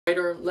right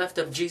or left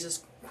of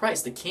Jesus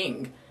Christ, the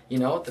King, you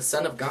know, the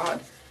Son of God.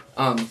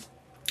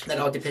 That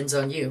all depends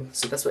on you.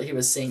 So that's what he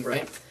was saying,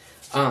 right?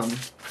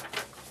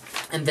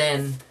 And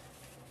then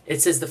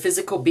it says the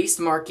physical beast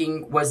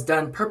marking was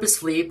done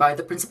purposefully by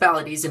the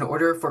principalities in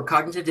order for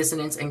cognitive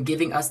dissonance and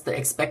giving us the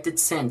expected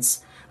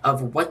sense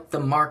of what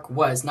the mark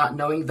was, not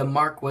knowing the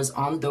mark was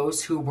on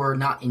those who were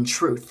not in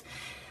truth.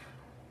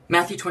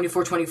 Matthew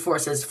 24:24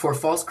 says, "For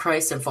false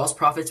Christs and false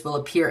prophets will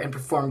appear and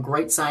perform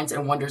great signs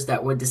and wonders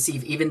that would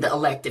deceive even the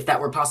elect," if that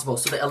were possible.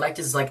 So the elect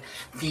is like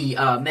the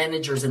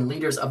managers and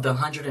leaders of the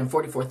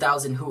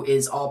 144,000 who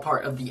is all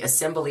part of the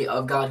assembly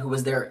of God who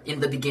was there in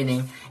the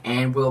beginning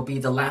and will be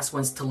the last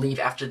ones to leave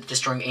after the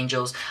destroying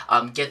angels.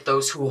 Get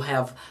those who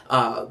have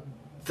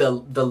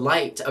the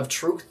light of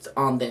truth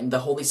on them,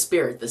 the Holy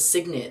Spirit, the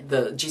signet,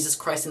 the Jesus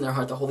Christ in their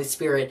heart, the Holy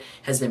Spirit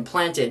has been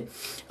planted.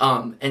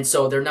 And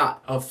so they're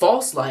not a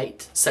false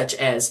light, such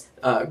as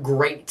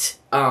great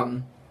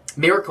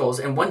miracles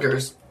and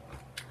wonders.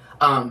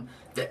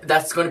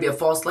 That's going to be a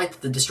false light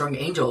that the destroying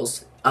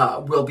angels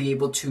will be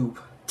able to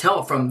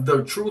tell from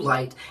the true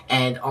light,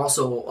 and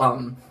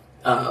also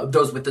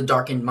those with the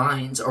darkened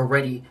minds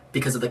already,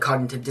 because of the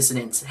cognitive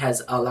dissonance,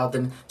 has allowed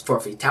them for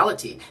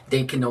fatality.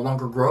 They can no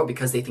longer grow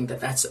because they think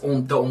that that's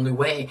the only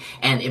way,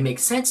 and it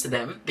makes sense to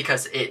them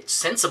because it's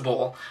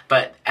sensible,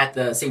 but at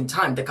the same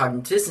time, the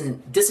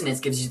cognitive dissonance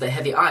gives you the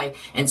heavy eye,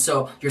 and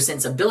so your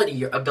sensibility,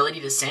 your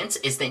ability to sense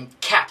is then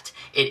capped.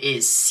 It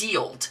is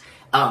sealed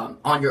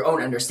on your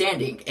own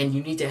understanding, and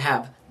you need to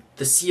have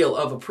the seal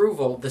of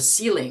approval, the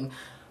sealing,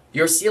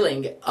 your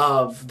sealing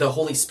of the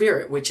Holy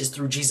Spirit, which is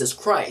through Jesus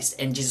Christ.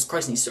 And Jesus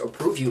Christ needs to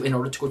approve you in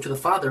order to go to the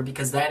Father,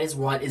 because that is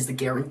what is the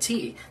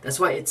guarantee. That's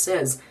why it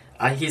says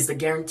He's the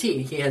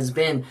guarantee. He has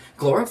been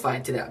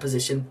glorified to that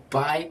position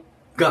by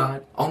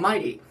God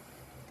Almighty.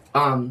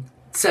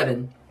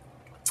 7.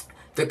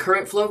 The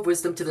current flow of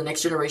wisdom to the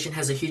next generation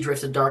has a huge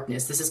rift of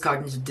darkness. This is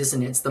cognitive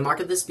dissonance. The mark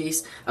of this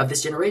beast of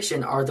this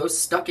generation are those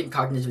stuck in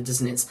cognitive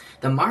dissonance.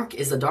 The mark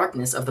is the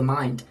darkness of the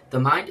mind.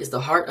 The mind is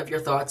the heart of your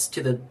thoughts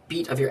to the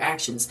beat of your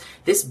actions.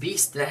 This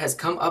beast that has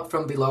come up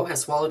from below has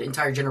swallowed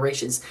entire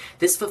generations.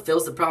 This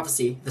fulfills the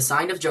prophecy. The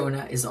sign of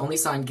Jonah is the only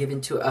sign given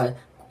to a,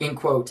 in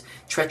quote,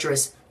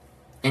 treacherous,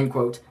 end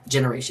quote,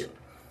 generation.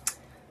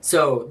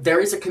 So there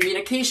is a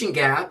communication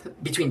gap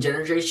between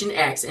Generation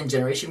X and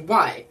Generation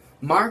Y.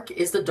 Mark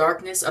is the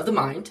darkness of the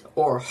mind,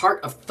 or heart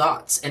of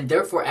thoughts, and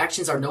therefore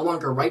actions are no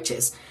longer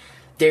righteous.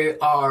 They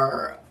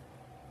are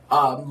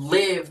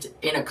lived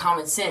in a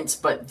common sense,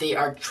 but they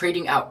are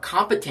trading out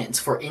competence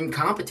for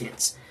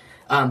incompetence.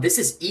 This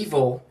is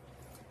evil.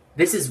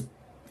 This is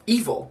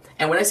evil.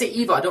 And when I say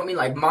evil, I don't mean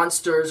like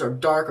monsters or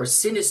dark or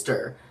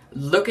sinister.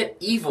 Look at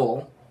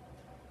evil,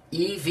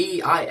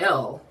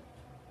 E-V-I-L,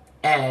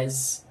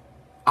 as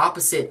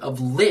opposite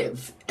of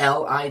live,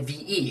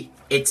 L-I-V-E.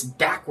 It's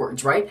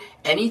backwards, right?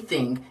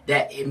 Anything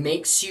that it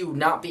makes you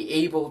not be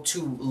able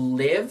to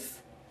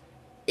live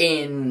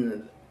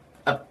in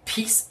a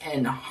peace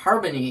and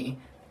harmony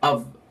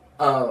of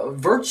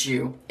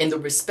virtue in the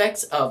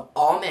respects of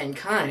all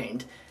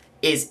mankind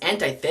is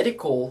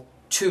antithetical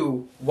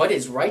to what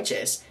is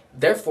righteous.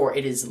 Therefore,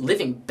 it is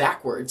living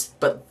backwards,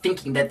 but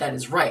thinking that that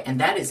is right, and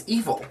that is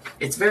evil.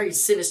 It's very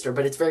sinister,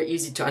 but it's very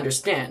easy to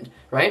understand,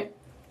 right?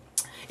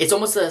 It's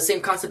almost the same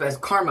concept as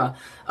karma.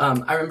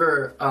 I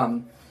remember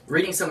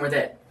reading somewhere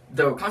that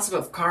the concept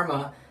of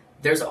karma,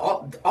 there's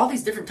all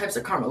these different types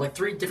of karma, like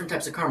 3 different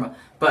types of karma.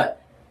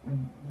 But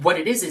what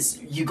it is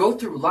you go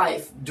through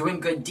life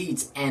doing good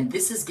deeds, and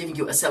this is giving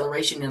you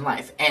acceleration in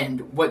life.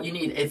 And what you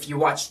need, if you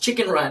watch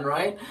Chicken Run,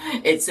 right,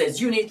 it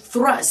says you need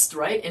thrust,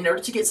 right? In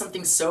order to get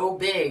something so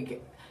big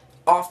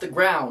off the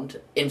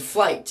ground in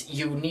flight,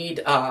 you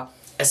need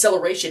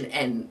acceleration,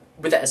 and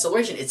with that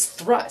acceleration, it's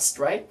thrust,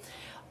 right?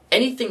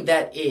 Anything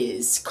that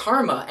is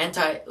karma,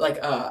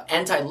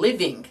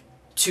 anti-living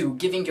to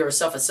giving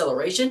yourself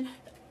acceleration,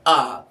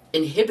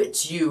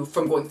 inhibits you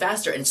from going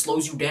faster and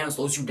slows you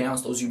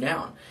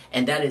down.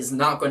 And that is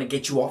not going to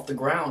get you off the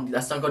ground.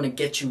 That's not going to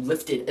get you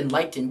lifted,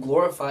 enlightened,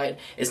 glorified.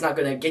 It's not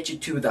going to get you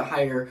to the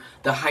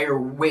higher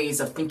ways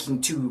of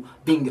thinking, to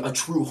being a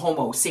true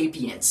Homo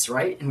sapiens,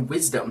 right? And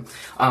wisdom.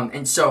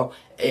 And so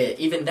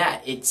even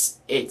that,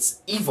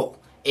 it's evil.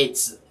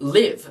 It's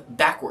live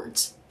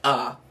backwards.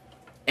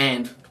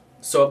 And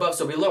so above,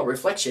 so below,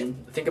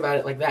 reflection. Think about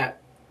it like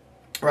that,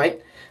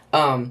 right?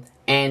 And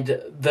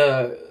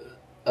the,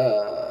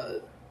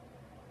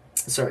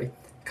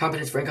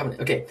 competence for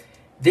incompetence. Okay,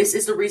 this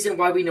is the reason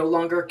why we no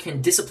longer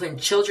can discipline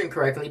children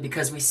correctly,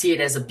 because we see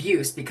it as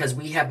abuse, because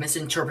we have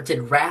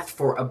misinterpreted wrath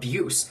for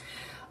abuse.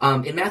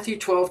 In Matthew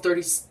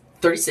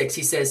 12:36,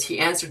 he says, he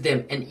answered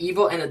them, an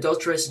evil and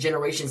adulterous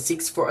generation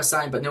seeks for a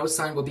sign, but no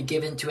sign will be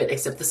given to it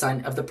except the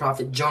sign of the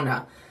prophet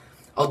Jonah.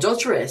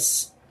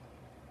 Adulterous,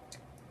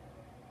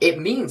 it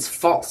means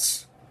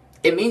false.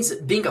 It means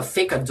being a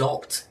fake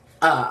adult.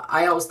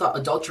 I always thought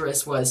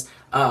adulteress was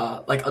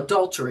like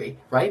adultery,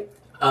 right?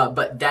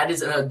 But that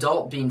is an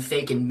adult being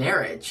fake in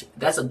marriage.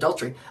 That's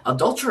adultery.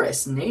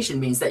 Adulterous nation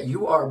means that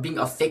you are being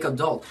a fake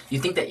adult. You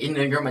think that in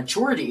your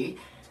maturity,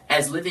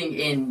 as living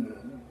in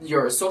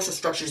your social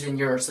structures in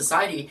your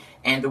society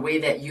and the way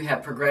that you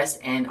have progressed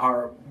and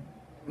are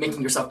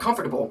making yourself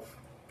comfortable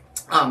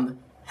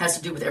has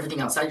to do with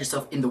everything outside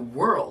yourself in the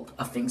world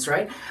of things,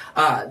 right?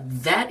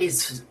 That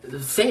is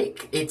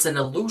fake. It's an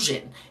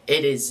illusion.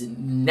 It is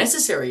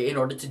necessary in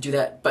order to do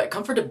that, but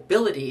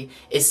comfortability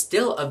is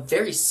still a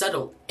very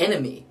subtle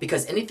enemy,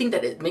 because anything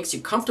that it makes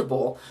you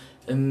comfortable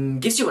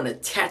gives you an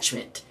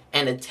attachment.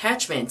 And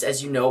attachments,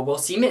 as you know, will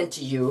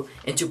cement you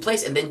into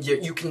place, and then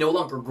you can no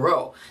longer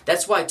grow.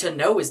 That's why to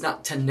know is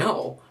not to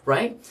know,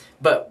 right?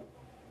 But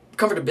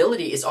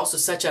comfortability is also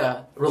such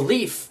a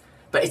relief,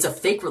 but it's a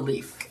fake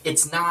relief.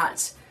 It's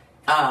not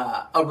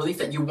a relief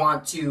that you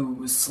want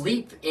to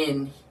sleep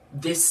in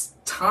this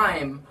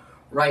time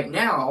right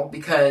now,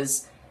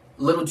 because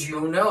little do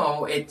you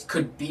know, it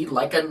could be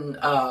like an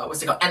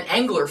an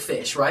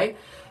anglerfish, right?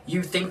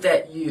 You think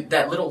that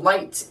that little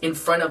light in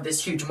front of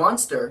this huge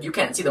monster, you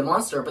can't see the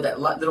monster, but that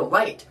little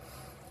light,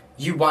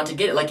 you want to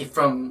get it. Like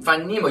from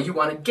Finding Nemo, you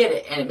want to get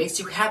it, and it makes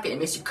you happy, it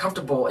makes you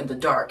comfortable in the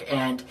dark,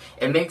 and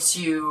it makes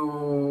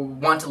you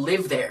want to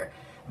live there.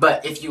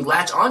 But if you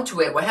latch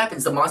onto it, what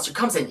happens? The monster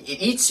comes and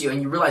it eats you,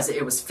 and you realize that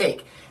it was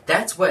fake.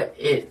 That's what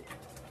it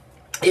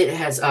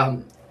has.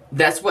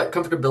 That's what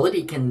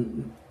comfortability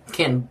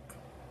can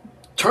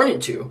turn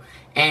into,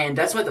 and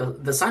that's why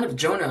the sign of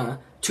Jonah.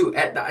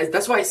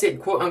 That's why I said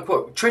quote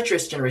unquote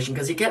treacherous generation,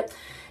 because he kept,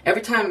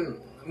 every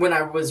time when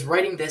I was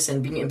writing this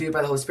and being imbued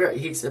by the Holy Spirit,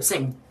 he kept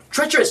saying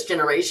treacherous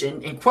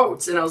generation in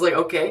quotes, and I was like,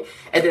 okay.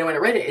 And then when I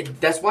read it,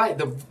 that's why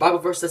the Bible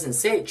verse doesn't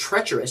say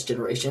treacherous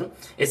generation.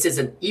 It says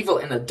an evil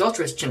and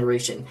adulterous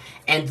generation.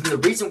 And the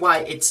reason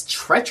why it's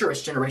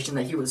treacherous generation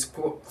that he was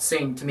quote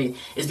saying to me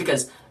is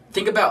because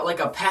think about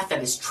like a path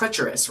that is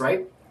treacherous,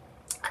 right?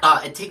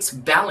 It takes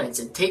balance.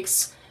 It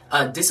takes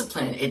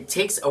discipline, it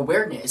takes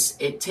awareness,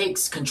 it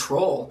takes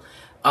control,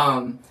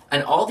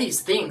 and all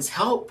these things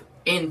help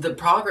in the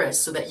progress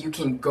so that you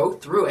can go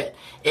through it.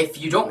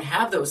 If you don't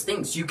have those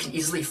things, you can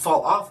easily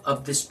fall off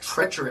of this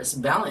treacherous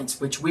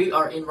balance, which we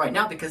are in right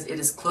now, because it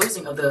is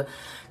closing of the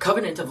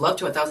covenant of love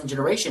to 1,000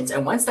 generations.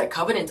 And once that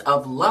covenant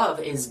of love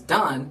is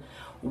done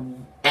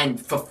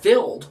and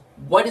fulfilled,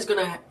 what is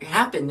going to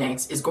happen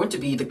next is going to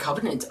be the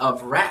covenant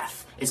of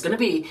wrath. It's going to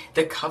be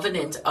the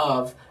covenant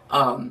of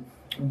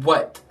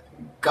what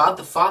God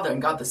the Father and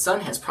God the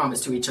Son has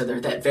promised to each other,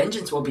 that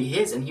vengeance will be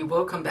his, and he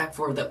will come back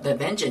for the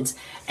vengeance,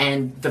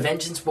 and the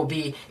vengeance will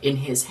be in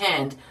his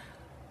hand,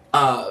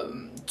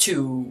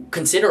 to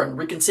consider and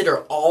reconsider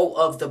all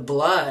of the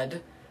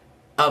blood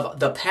of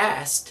the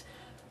past,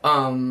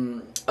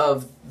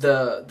 of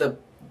the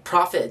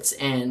prophets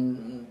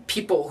and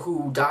people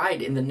who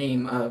died in the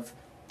name of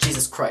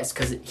Jesus Christ,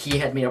 because he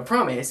had made a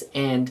promise,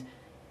 and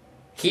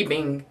he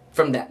being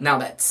from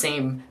that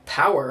same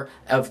power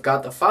of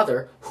God the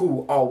Father,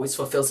 who always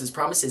fulfills his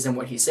promises and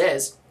what he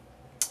says,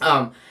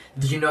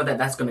 you know that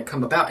that's going to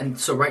come about. And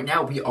so right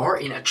now we are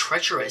in a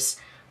treacherous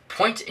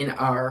point in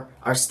our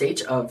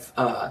stage of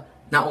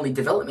not only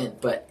development,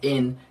 but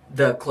in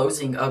the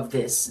closing of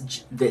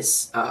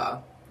this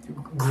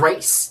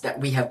grace that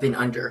we have been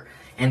under.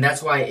 And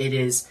that's why it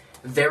is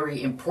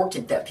very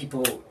important that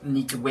people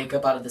need to wake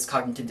up out of this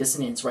cognitive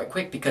dissonance right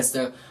quick, because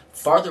the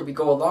farther we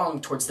go along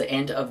towards the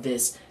end of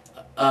this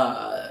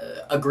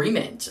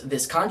agreement,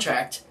 this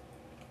contract,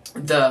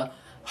 the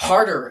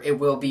harder it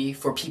will be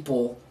for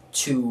people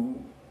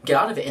to get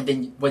out of it. And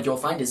then what you'll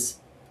find is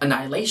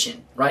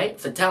annihilation, right?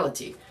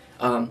 Fatality.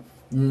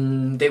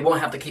 They won't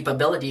have the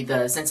capability,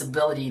 the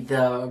sensibility,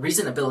 the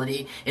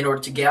reasonability in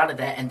order to get out of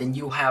that. And then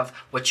you have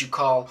what you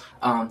call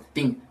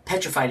being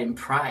petrified in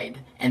pride.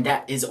 And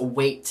that is a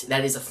weight,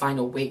 that is a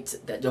final weight,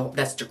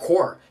 that's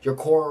your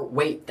core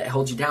weight that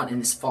holds you down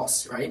and is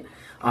false, right?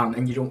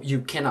 And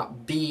you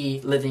cannot be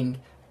living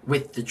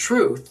with the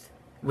truth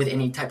with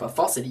any type of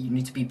falsity. You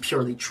need to be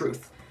purely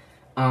truth.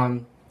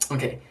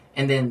 Okay,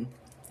 and then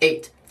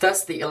 8.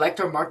 Thus the elect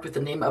are marked with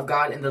the name of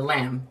God and the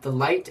Lamb. The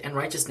light and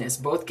righteousness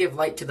both give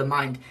light to the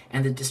mind,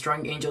 and the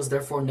destroying angels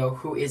therefore know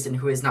who is and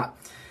who is not.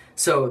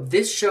 So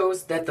this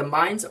shows that the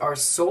minds are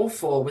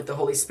soulful with the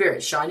Holy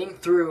Spirit, shining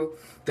through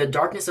the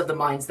darkness of the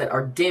minds that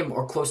are dim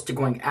or close to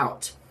going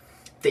out.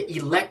 The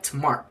elect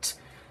marked.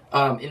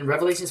 In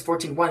Revelations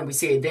 14:1, we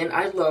say, Then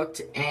I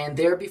looked, and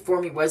there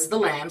before me was the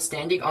Lamb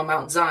standing on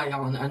Mount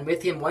Zion, and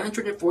with him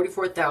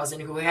 144,000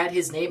 who had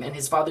his name and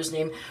his father's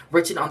name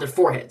written on their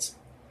foreheads.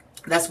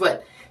 That's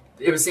what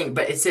it was saying,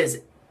 but it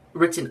says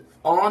written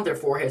on their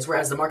foreheads,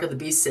 whereas the mark of the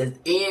beast says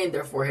in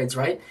their foreheads,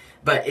 right?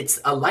 But it's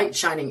a light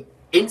shining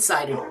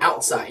inside and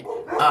outside.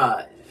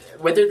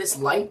 Whether this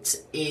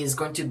light is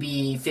going to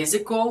be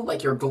physical,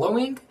 like you're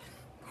glowing,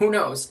 who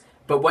knows?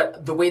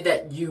 But the way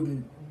that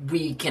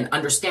we can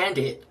understand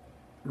it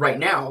right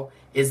now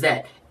is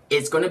that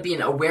it's going to be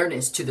an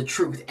awareness to the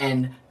truth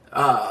and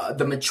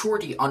the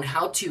maturity on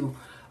how to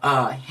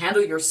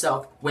handle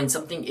yourself when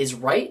something is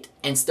right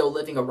and still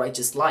living a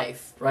righteous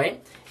life,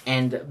 right?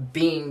 And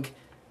being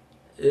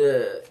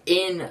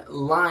in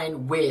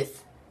line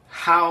with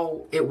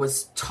how it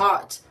was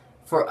taught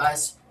for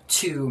us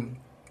to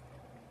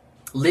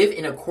live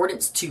in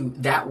accordance to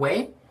that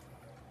way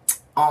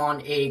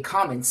on a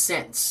common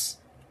sense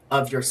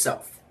of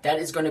yourself. That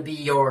is going to be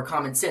your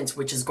common sense,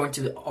 which is going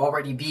to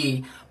already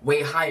be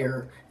way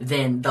higher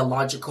than the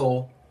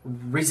logical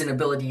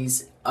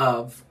reasonabilities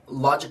of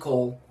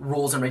logical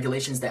rules and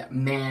regulations that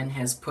man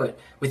has put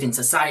within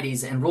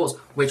societies and rules,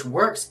 which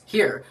works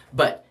here.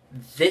 But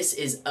this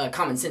is a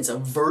common sense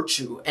of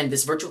virtue, and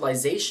this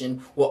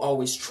virtualization will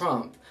always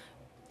trump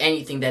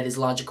anything that is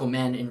logical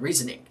man and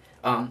reasoning.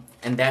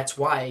 And that's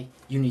why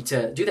you need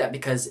to do that,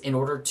 because in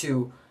order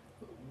to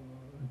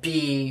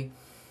be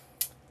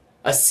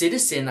a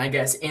citizen, I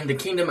guess, in the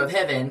kingdom of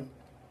heaven,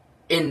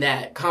 in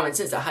that common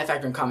sense, that high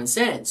factor in common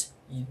sense,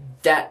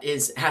 that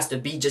has to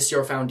be just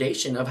your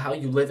foundation of how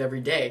you live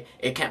every day.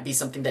 It can't be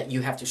something that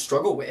you have to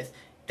struggle with.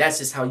 That's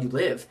just how you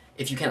live.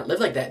 If you can't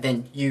live like that,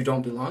 then you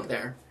don't belong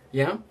there.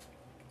 Yeah?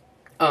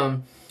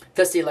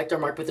 Thus the elect are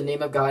marked with the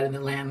name of God and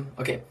the Lamb.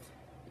 Okay.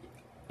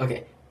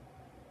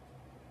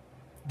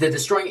 The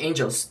destroying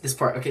angels, this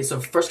part. Okay, so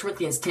 1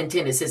 Corinthians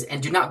 10:10, it says,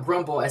 and do not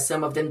grumble as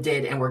some of them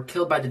did and were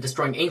killed by the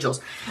destroying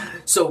angels.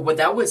 So what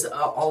that was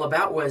all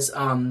about was,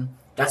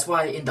 that's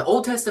why in the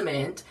Old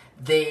Testament,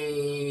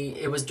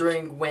 it was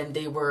during when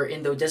they were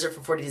in the desert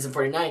for 40 days and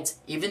 40 nights,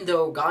 even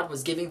though God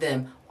was giving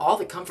them all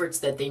the comforts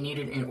that they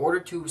needed in order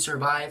to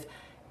survive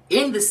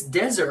in this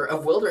desert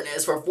of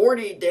wilderness for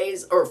 40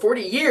 days or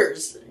 40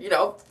 years,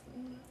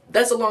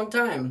 that's a long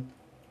time.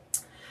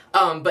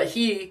 But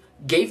he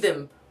gave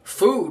them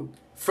food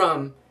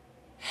from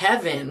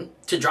heaven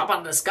to drop out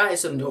of the sky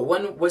so no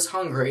one was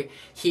hungry.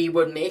 He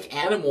would make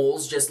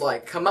animals just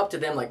like come up to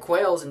them like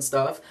quails and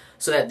stuff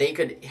so that they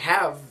could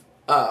have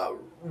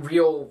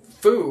real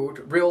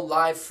food, real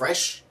live,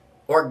 fresh,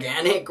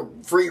 organic,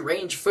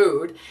 free-range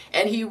food.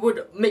 And he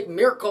would make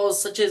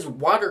miracles such as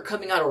water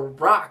coming out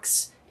of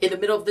rocks in the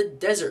middle of the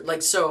desert.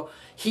 Like, so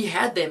he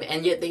had them,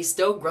 and yet they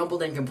still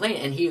grumbled and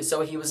complained. And he was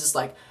just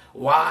like,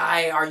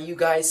 why are you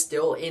guys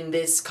still in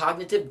this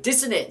cognitive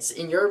dissonance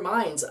in your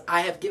minds?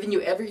 I have given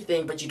you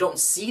everything, but you don't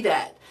see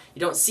that.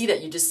 You don't see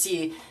that.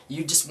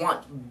 You just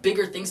want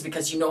bigger things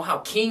because you know how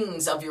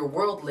kings of your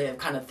world live,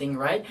 kind of thing,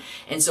 right?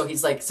 And so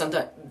he's like,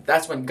 sometimes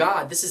that's when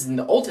God, this is in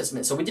the Old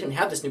Testament, so we didn't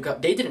have this new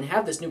covenant. They didn't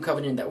have this new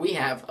covenant that we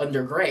have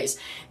under grace.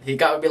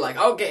 God would be like,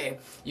 okay,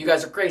 you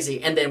guys are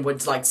crazy, and then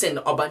would like send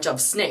a bunch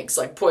of snakes,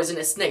 like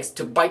poisonous snakes,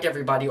 to bite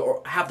everybody,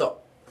 or have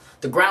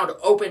the ground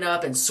open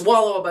up and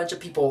swallow a bunch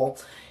of people.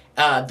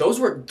 Those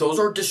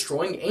are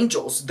destroying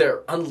angels.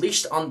 They're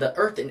unleashed on the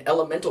earth in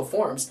elemental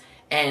forms.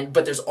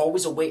 But there's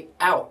always a way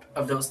out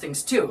of those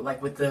things too.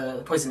 Like with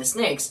the poisonous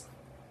snakes,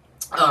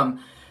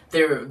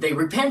 they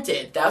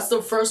repented. That's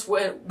the first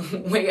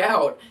way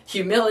out.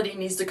 Humility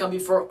needs to come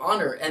before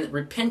honor, and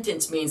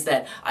repentance means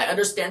that I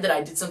understand that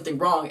I did something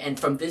wrong, and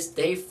from this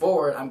day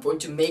forward, I'm going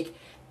to make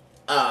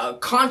a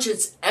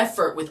conscious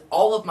effort with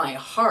all of my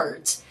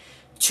heart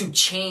to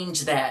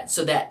change that,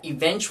 so that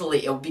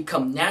eventually it will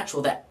become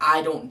natural that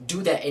I don't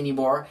do that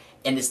anymore.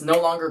 And it's no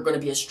longer going to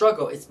be a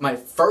struggle. It's my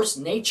first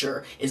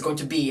nature is going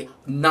to be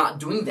not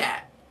doing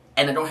that.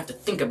 And I don't have to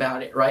think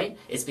about it, right?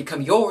 It's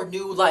become your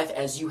new life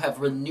as you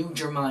have renewed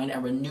your mind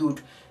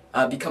and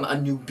become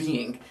a new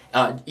being,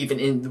 even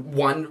in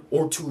one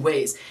or two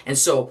ways. And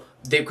so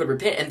they could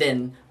repent. And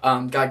then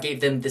God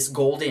gave them this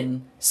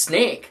golden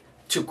snake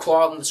to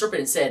claw on the serpent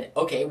and said,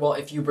 okay, well,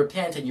 if you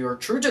repent and you're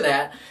true to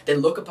that, then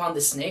look upon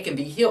the snake and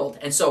be healed.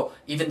 And so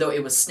even though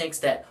it was snakes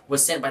that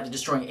was sent by the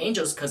destroying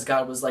angels, because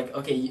God was like,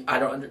 okay, you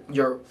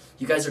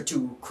guys are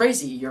too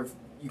crazy. You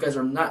guys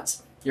are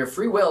nuts. Your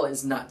free will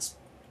is nuts.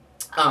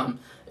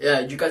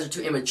 You guys are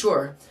too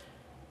immature.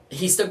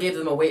 He still gave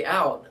them a way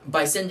out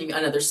by sending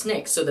another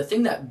snake. So the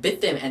thing that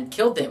bit them and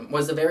killed them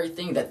was the very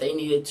thing that they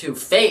needed to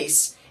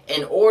face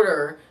in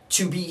order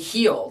to be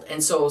healed.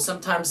 And so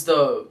sometimes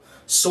the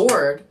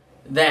sword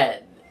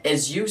that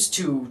is used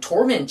to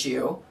torment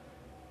you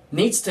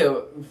needs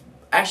to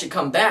actually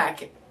come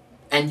back,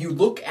 and you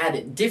look at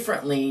it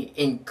differently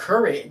in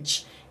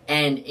courage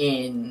and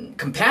in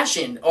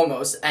compassion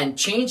almost, and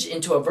change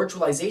into a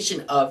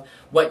virtualization of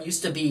what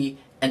used to be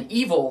an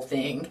evil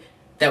thing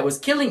that was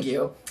killing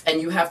you,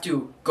 and you have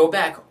to go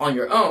back on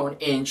your own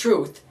in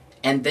truth,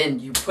 and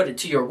then you put it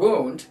to your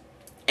wound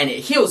and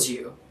it heals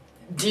you.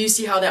 Do you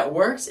see how that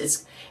works?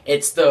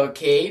 It's the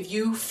cave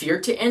you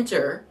fear to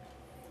enter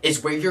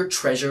is where your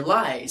treasure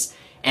lies.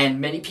 And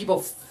many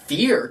people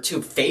fear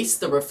to face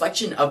the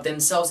reflection of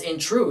themselves in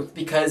truth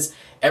because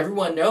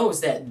everyone knows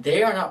that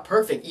they are not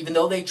perfect, even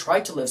though they try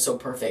to live so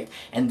perfect.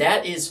 And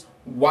that is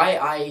why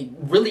I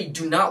really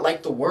do not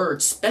like the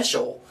word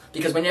special.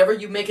 Because whenever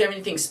you make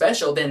everything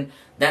special, then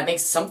that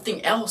makes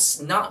something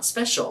else not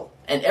special.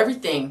 And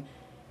everything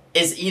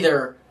is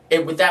either...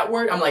 And with that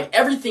word, I'm like,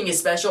 everything is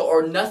special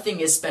or nothing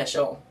is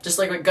special. Just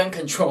like with gun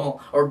control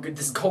or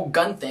this whole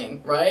gun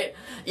thing, right?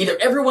 Either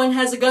everyone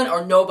has a gun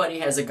or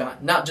nobody has a gun.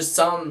 Not just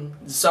some.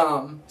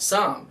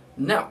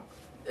 No.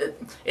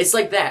 It's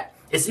like that.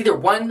 It's either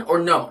one or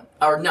none.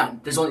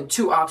 There's only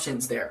two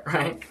options there,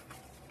 right?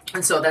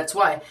 And so that's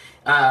why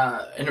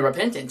in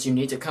repentance, you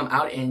need to come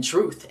out in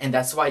truth. And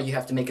that's why you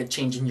have to make a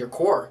change in your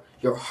core.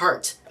 your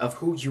heart of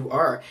who you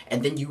are,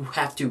 and then you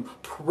have to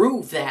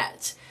prove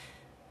that.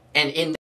 And in